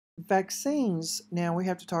Vaccines, now we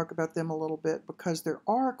have to talk about them a little bit because there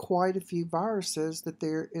are quite a few viruses that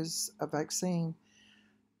there is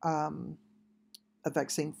um, a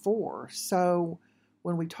vaccine for. So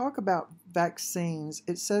when we talk about vaccines,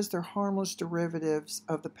 it says they're harmless derivatives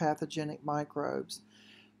of the pathogenic microbes.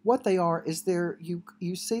 What they are is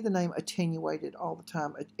you see the name attenuated all the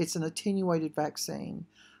time. It's an attenuated vaccine.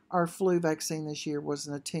 Our flu vaccine this year was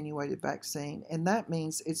an attenuated vaccine, and that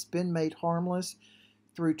means it's been made harmless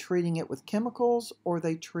through treating it with chemicals or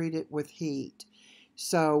they treat it with heat.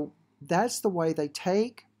 So that's the way they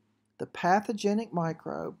take the pathogenic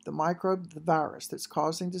microbe, the virus that's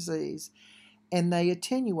causing disease, and they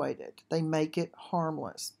attenuate it. They make it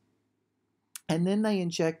harmless. And then they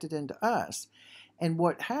inject it into us. And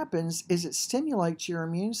what happens is it stimulates your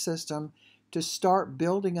immune system to start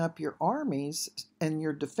building up your armies and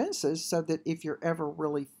your defenses so that if you're ever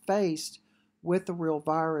really faced with the real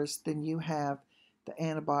virus, then you have the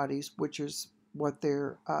antibodies, which is what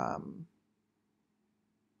they're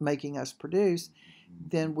making us produce,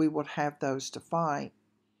 then we would have those to fight.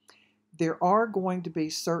 There are going to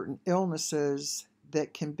be certain illnesses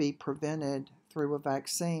that can be prevented through a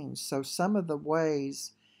vaccine. So some of the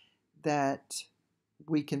ways that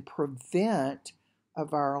we can prevent a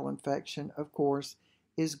viral infection, of course,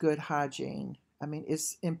 is good hygiene. I mean,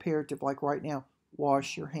 it's imperative, like right now,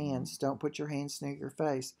 wash your hands. Don't put your hands near your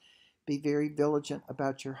face. Be very vigilant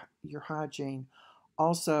about your hygiene.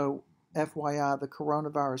 Also, FYI, the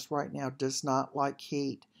coronavirus right now does not like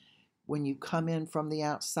heat. When you come in from the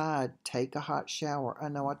outside, take a hot shower. I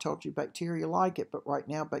know I told you bacteria like it, but right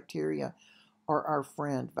now bacteria are our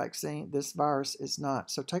friend. This virus is not.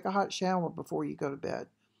 So take a hot shower before you go to bed.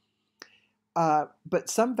 But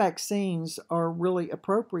some vaccines are really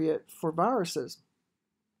appropriate for viruses.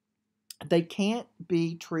 They can't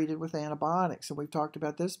be treated with antibiotics, and we've talked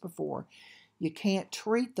about this before. You can't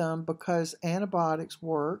treat them because antibiotics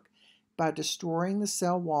work by destroying the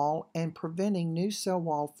cell wall and preventing new cell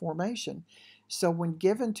wall formation. So when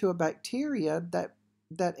given to a bacteria, that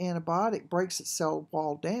antibiotic breaks its cell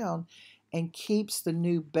wall down and keeps the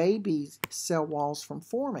new baby cell walls from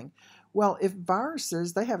forming. Well, if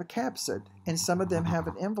viruses, they have a capsid, and some of them have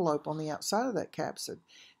an envelope on the outside of that capsid.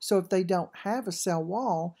 So if they don't have a cell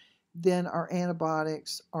wall, then our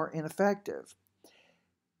antibiotics are ineffective.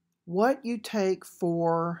 What you take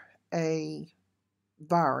for a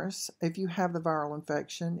virus, if you have the viral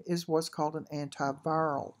infection, is what's called an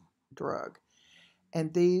antiviral drug.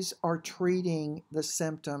 And these are treating the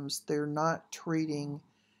symptoms. They're not treating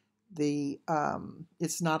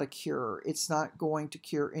it's not a cure. It's not going to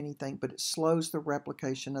cure anything, but it slows the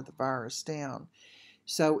replication of the virus down.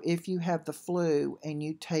 So if you have the flu and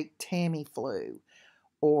you take Tamiflu,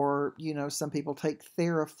 or some people take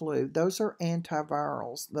Theraflu, those are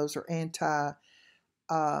antivirals. Those are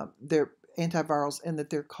they're antivirals in that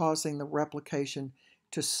they're causing the replication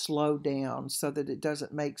to slow down so that it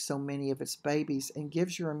doesn't make so many of its babies and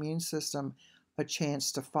gives your immune system a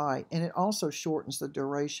chance to fight. And it also shortens the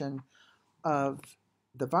duration of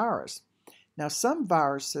the virus. Now, some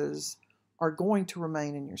viruses are going to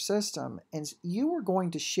remain in your system, and you are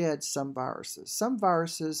going to shed some viruses. Some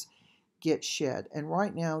viruses get shed. And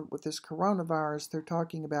right now, with this coronavirus, they're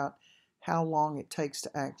talking about how long it takes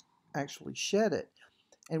to actually shed it.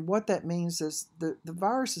 And what that means is the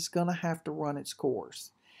virus is going to have to run its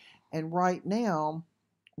course. And right now,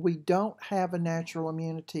 we don't have a natural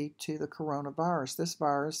immunity to the coronavirus. This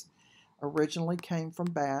virus originally came from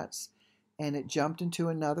bats, and it jumped into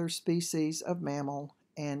another species of mammal,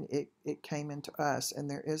 and it came into us. And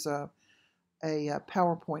there is a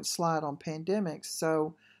PowerPoint slide on pandemics,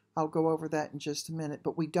 so I'll go over that in just a minute.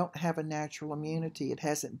 But we don't have a natural immunity. It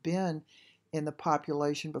hasn't been in the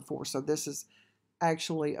population before, so this is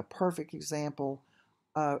actually a perfect example.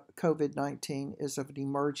 COVID-19 is of an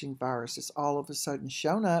emerging virus. It's all of a sudden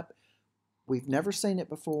shown up. We've never seen it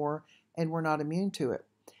before, and we're not immune to it.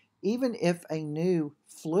 Even if a new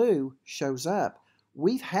flu shows up,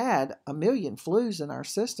 we've had a million flus in our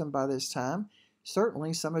system by this time.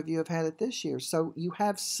 Certainly, some of you have had it this year. So you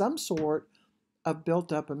have some sort of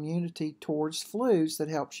built-up immunity towards flus that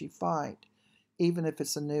helps you fight, even if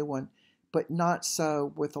it's a new one, but not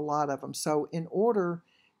so with a lot of them. So in order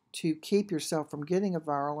to keep yourself from getting a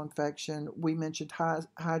viral infection, we mentioned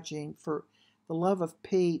hygiene. For the love of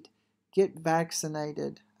Pete, get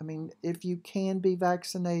vaccinated. I mean, if you can be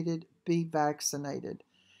vaccinated, be vaccinated.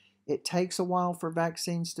 It takes a while for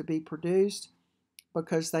vaccines to be produced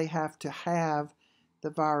because they have to have the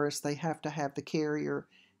virus, they have to have the carrier,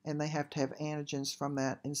 and they have to have antigens from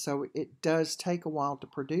that. And so it does take a while to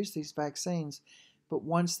produce these vaccines, but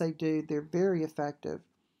once they do, they're very effective.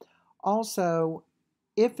 Also,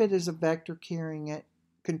 If it is a vector carrying it,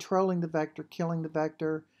 controlling the vector, killing the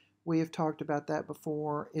vector, we have talked about that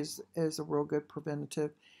before, is a real good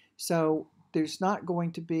preventative. So there's not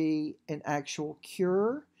going to be an actual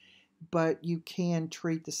cure, but you can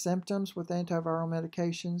treat the symptoms with antiviral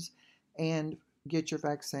medications and get your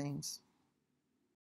vaccines.